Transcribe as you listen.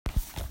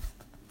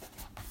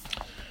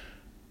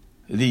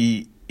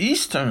The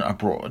Eastern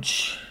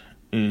approach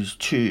is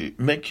to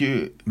make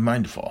you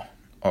mindful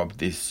of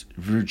this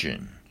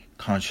virgin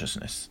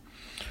consciousness,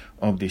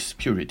 of this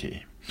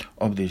purity,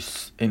 of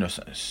this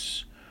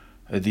innocence.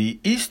 The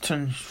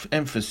Eastern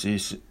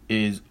emphasis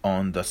is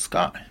on the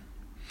sky,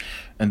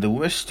 and the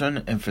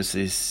Western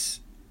emphasis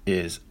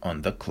is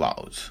on the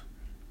clouds.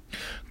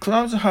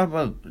 Clouds have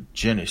a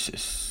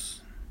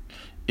genesis.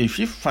 If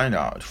you find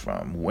out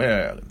from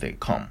where they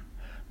come,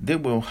 they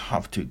will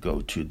have to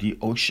go to the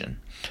ocean,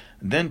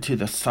 then to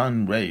the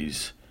sun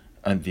rays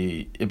and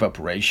the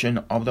evaporation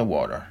of the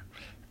water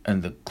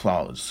and the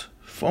clouds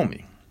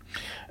forming.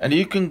 And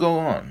you can go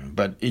on,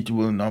 but it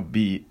will not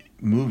be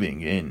moving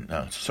in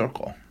a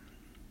circle.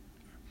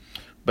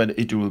 But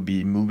it will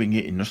be moving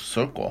in a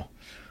circle.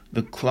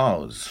 The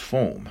clouds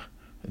form.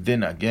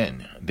 Then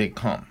again they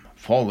come,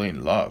 fall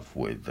in love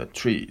with the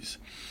trees,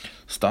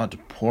 start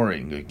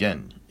pouring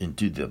again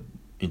into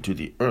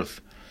the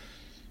earth,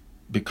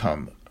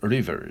 become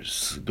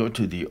rivers, go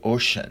to the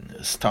ocean,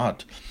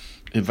 start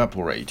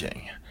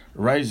evaporating,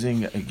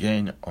 rising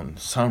again on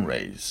sun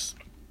rays,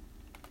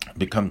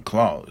 become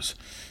clouds,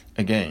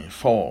 again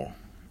fall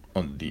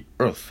on the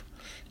earth.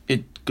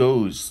 It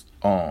goes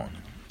on,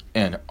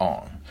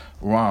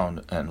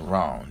 round and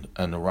round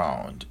and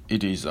round.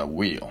 It is a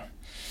wheel.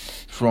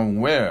 From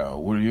where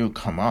will you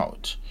come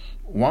out?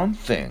 One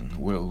thing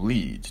will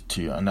lead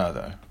to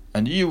another,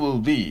 and you will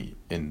be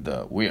in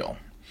the wheel.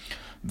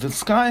 The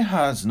sky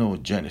has no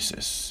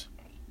genesis.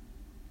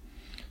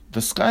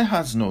 The sky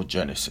has no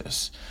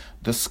genesis.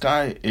 The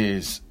sky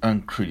is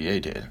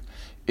uncreated.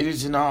 It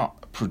is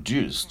not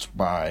produced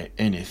by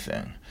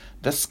anything.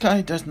 The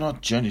sky does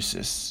not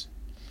genesis.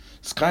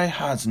 Sky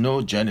has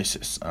no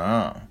genesis.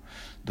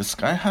 The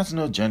sky has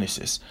no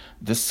genesis.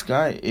 The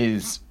sky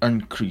is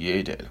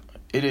uncreated.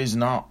 It is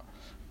not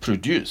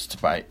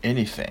produced by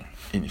anything.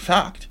 In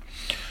fact,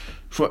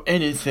 for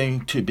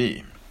anything to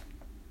be,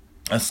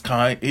 a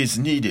sky is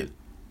needed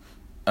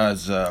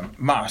as a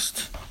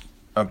must,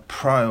 a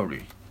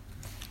priori.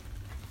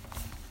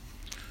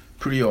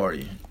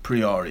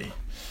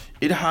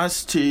 It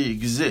has to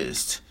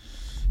exist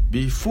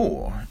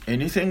before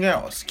anything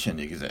else can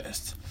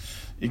exist.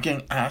 You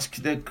can ask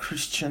the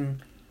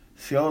Christian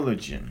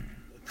theologian.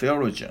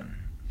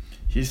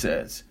 He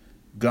says,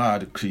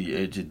 God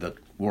created the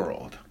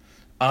world.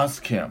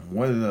 Ask him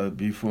whether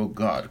before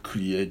God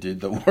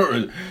created the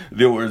world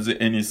there was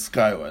any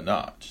sky or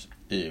not.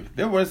 If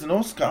there was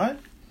no sky,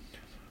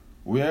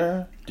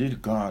 where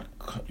did God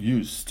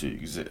used to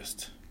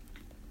exist?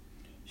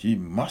 He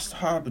must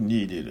have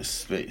needed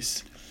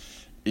space.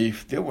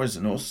 If there was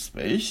no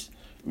space,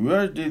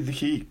 where did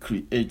he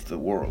create the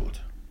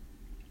world?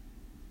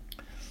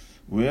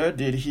 Where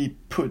did he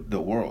put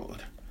the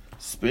world?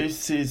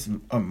 Space is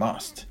a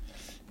must,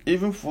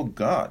 even for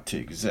God to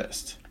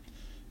exist.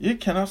 You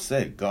cannot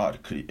say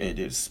God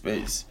created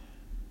space.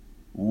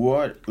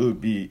 That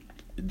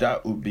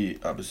would be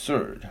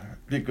absurd,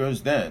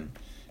 because then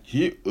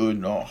he would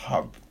not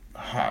have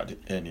had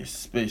any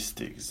space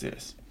to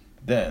exist.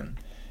 Then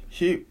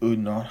he would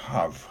not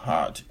have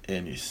had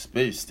any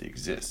space to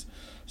exist.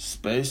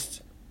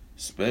 Space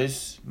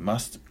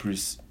must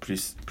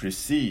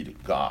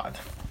precede God.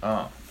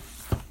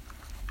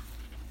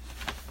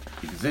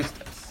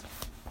 Existence.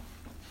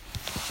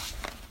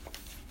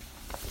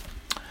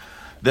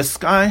 The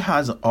sky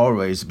has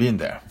always been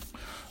there.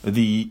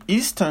 The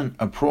Eastern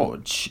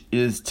approach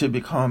is to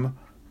become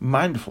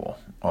mindful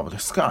of the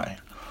sky.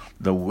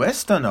 The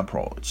Western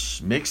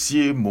approach makes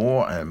you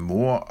more and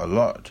more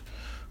alert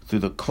to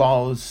the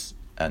clouds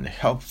and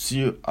helps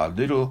you a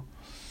little,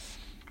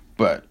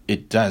 but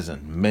it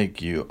doesn't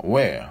make you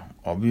aware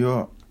of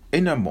your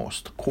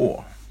innermost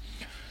core.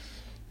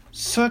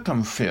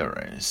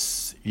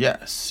 Circumference.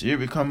 Yes, you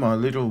become a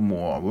little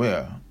more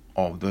aware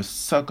of the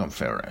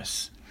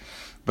circumference,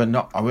 but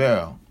not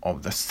aware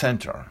of the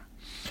center.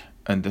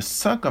 And the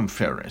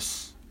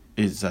circumference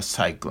is a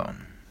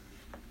cyclone.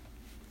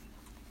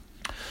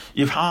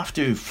 You have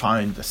to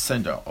find the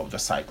center of the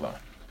cyclone.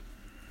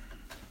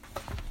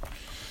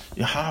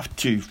 You have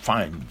to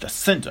find the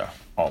center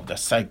of the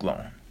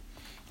cyclone.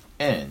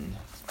 And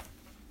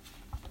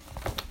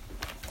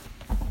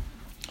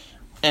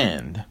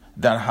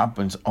that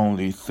happens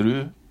only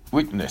through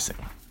witnessing.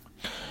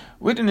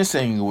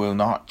 Witnessing will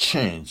not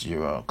change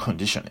your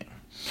conditioning.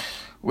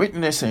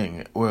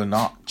 Witnessing will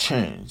not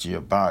change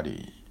your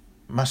body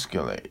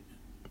musculature.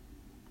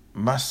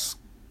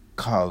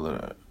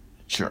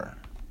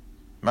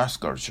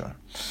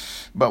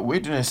 But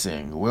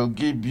witnessing will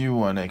give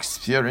you an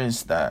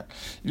experience that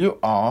you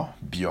are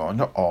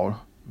beyond all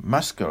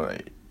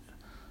musculature.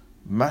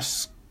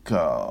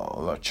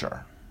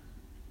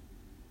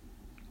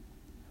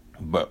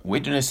 But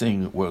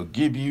witnessing will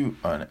give you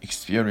an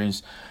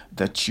experience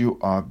that you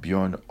are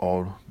beyond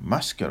all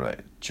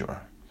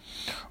musculature,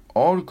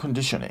 all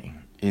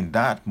conditioning. In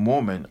that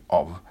moment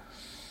of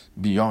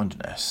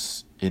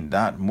beyondness, in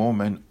that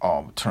moment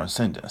of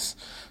transcendence,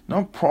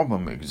 no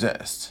problem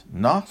exists,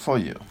 not for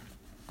you.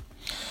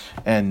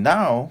 And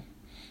now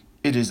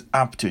it is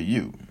up to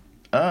you.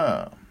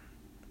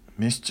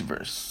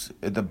 mischievous.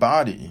 The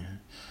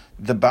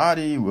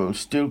body will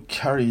still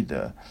carry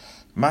the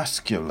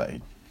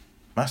musculature.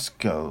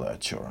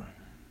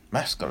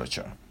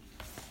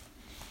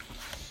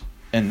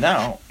 And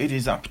now it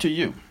is up to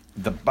you.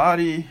 The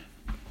body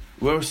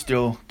will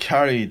still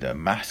carry the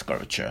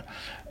musculature,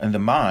 and the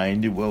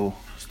mind will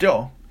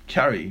still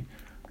carry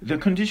the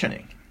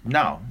conditioning.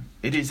 Now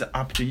it is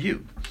up to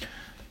you.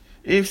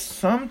 If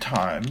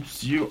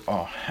sometimes you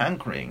are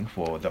hankering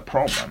for the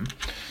problem,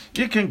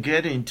 you can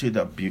get into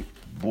the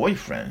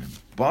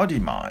body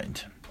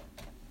mind,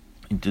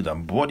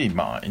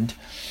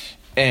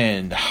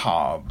 and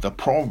have the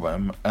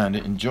problem and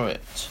enjoy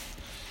it.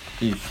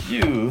 If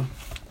you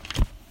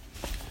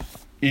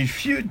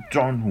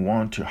don't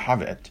want to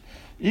have it,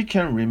 you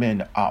can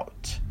remain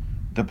out.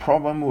 The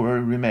problem will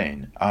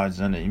remain as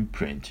an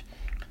imprint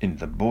in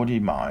the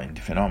body-mind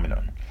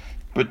phenomenon,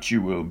 but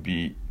you will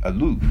be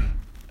aloof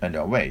and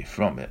away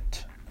from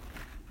it.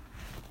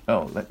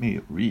 Let me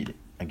read it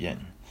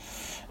again.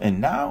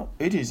 And now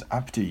it is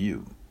up to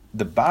you.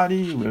 The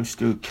body will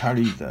still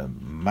carry the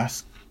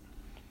musculature.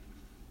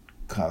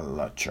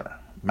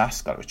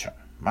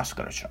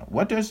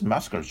 What does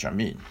musculature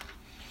mean?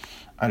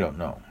 I don't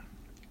know.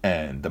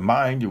 And the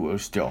mind will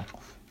still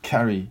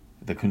carry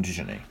the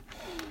conditioning.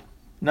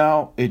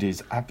 Now it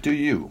is up to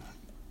you.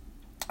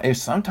 If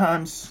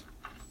sometimes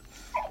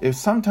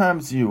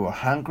you are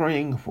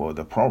hankering for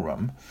the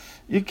problem,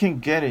 you can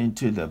get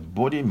into the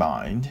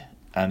body-mind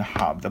and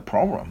have the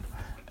problem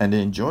and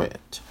enjoy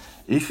it.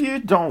 If you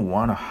don't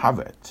want to have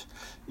it,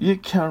 you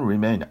can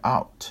remain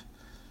out.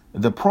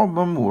 The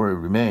problem will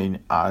remain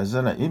as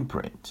an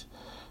imprint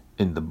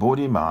in the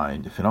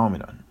body-mind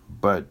phenomenon,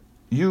 but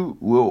you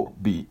will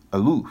be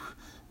aloof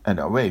and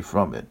away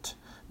from it.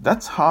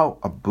 That's how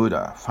a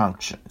Buddha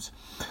functions.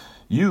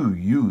 You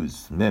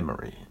use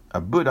memory.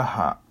 A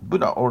Buddha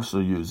also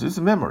uses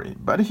memory,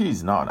 but he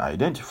is not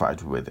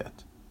identified with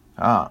it.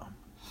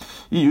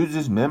 He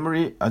uses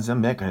memory as a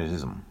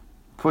mechanism.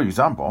 For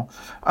example,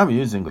 I'm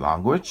using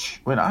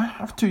language. When I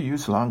have to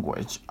use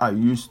language, I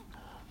use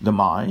the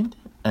mind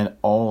and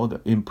all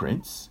the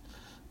imprints,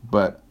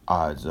 but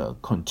as a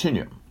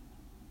continuum.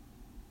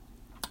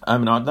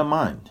 I'm not the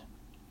mind.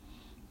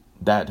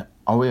 That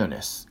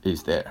awareness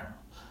is there.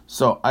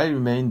 So I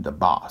remain the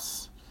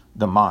boss.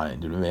 The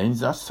mind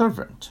remains a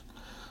servant.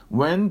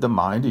 When the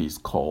mind is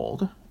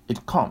called,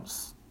 it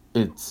comes.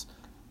 Its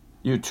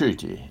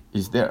utility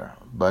is there,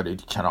 but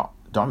it cannot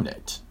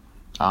dominate.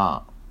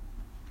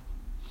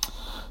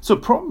 So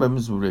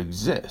problems will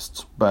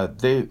exist, but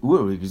they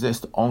will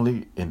exist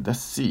only in the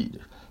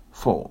seed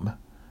form,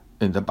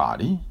 in the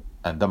body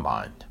and the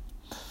mind.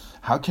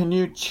 How can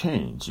you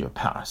change your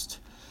past?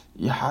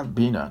 You have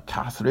been a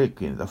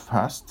Catholic in the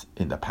past.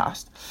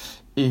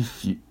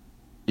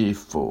 If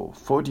for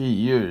 40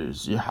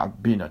 years you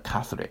have been a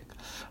Catholic,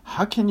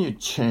 how can you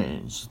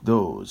change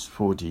those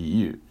 40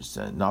 years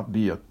and not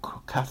be a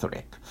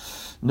Catholic?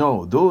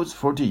 No, those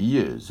 40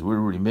 years will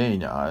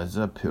remain as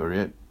a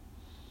period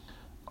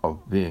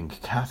of being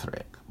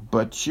Catholic,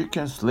 but you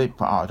can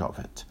slip out of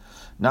it.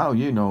 Now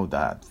you know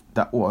that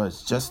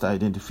was just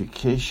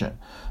identification.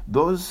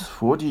 Those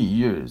 40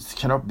 years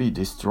cannot be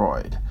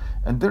destroyed,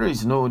 and there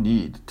is no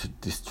need to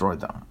destroy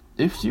them.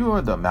 If you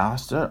are the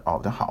master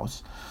of the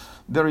house,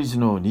 there is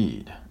no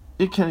need.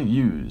 You can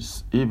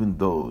use even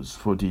those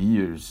 40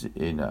 years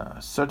in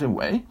a certain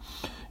way,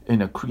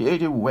 in a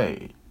creative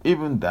way.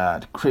 Even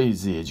that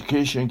crazy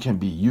education can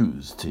be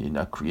used in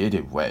a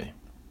creative way.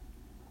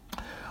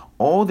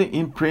 All the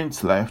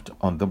imprints left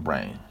on the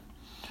brain,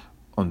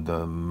 on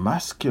the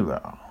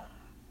musculature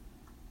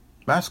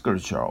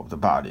of the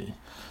body,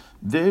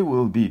 they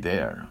will be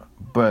there,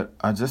 but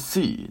as a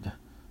seed,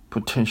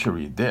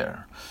 potentially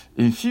there.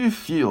 If you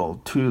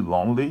feel too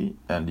lonely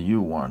and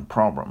you want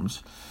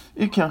problems,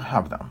 you can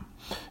have them.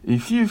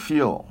 If you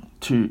feel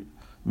too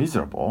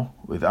miserable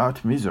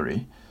without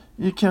misery,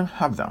 you can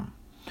have them.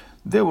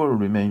 They will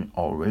remain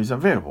always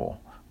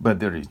available, but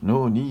there is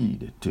no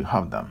need to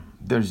have them.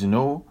 There is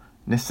no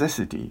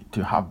necessity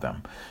to have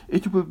them.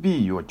 It will be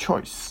your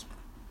choice.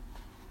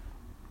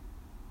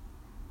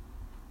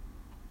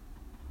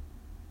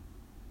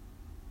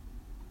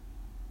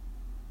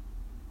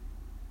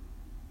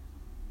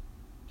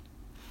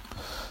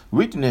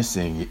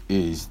 Witnessing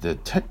is the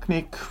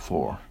technique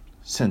for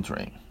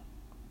centering.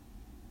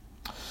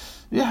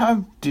 We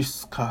have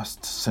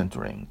discussed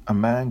centering. A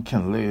man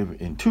can live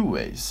in two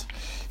ways.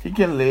 He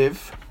can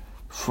live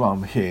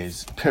from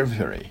his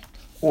periphery,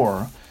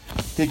 or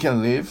he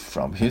can live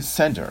from his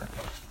center.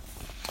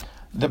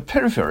 The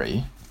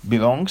periphery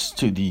belongs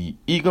to the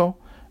ego,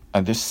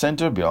 and the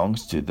center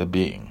belongs to the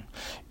being.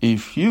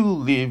 If you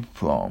live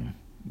from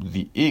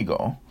the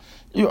ego,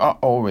 you are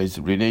always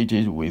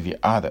related with the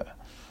other.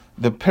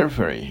 The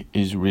periphery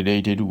is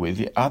related with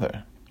the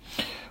other.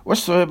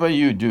 Whatsoever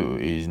you do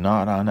is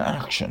not an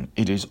action.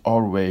 It is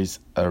always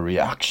a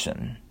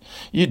reaction.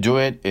 You do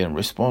it in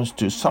response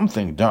to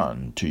something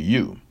done to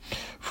you.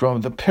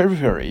 From the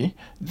periphery,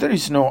 there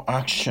is no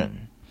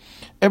action.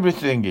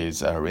 Everything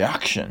is a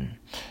reaction.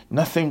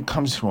 Nothing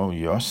comes from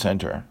your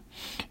center.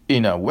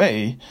 In a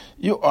way,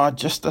 you are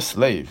just a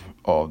slave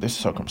of the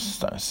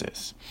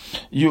circumstances.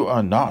 You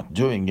are not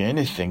doing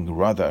anything,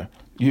 rather,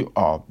 you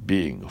are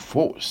being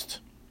forced.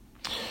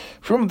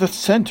 From the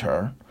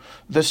center,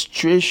 the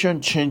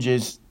situation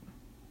changes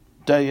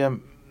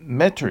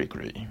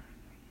diametrically.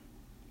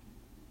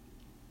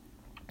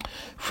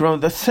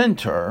 From the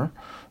center,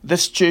 the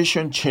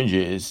situation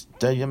changes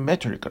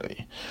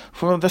diametrically.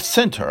 From the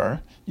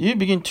center, you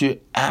begin to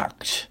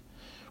act.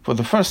 For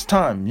the first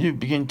time, you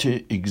begin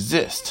to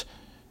exist,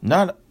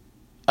 not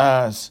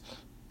as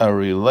a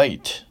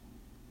relate,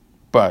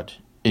 but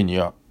in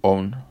your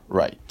own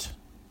right.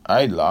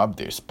 I love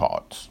this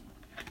part.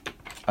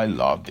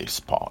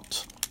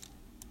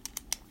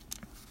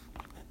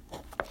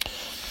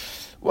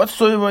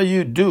 Whatsoever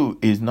you do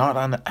is not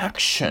an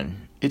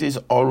action. It is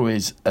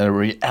always a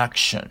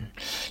reaction.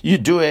 You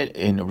do it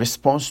in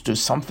response to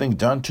something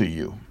done to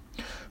you.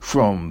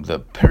 From the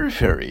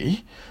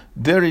periphery,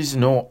 there is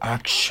no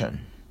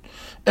action.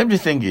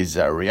 Everything is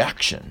a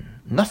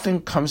reaction.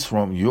 Nothing comes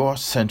from your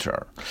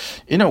center.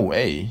 In a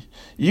way,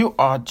 you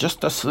are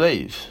just a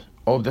slave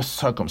of the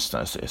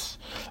circumstances.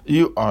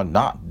 You are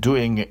not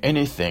doing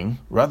anything,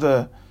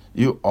 rather,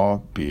 you are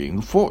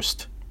being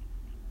forced.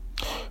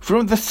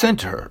 From the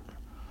center,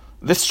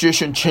 the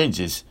situation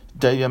changes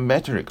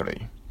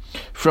diametrically.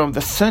 From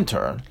the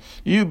center,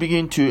 you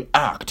begin to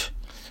act.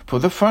 For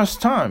the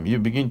first time, you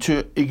begin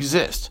to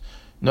exist,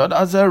 not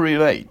as a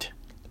relate,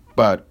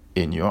 but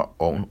in your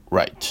own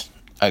right.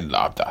 I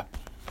love that.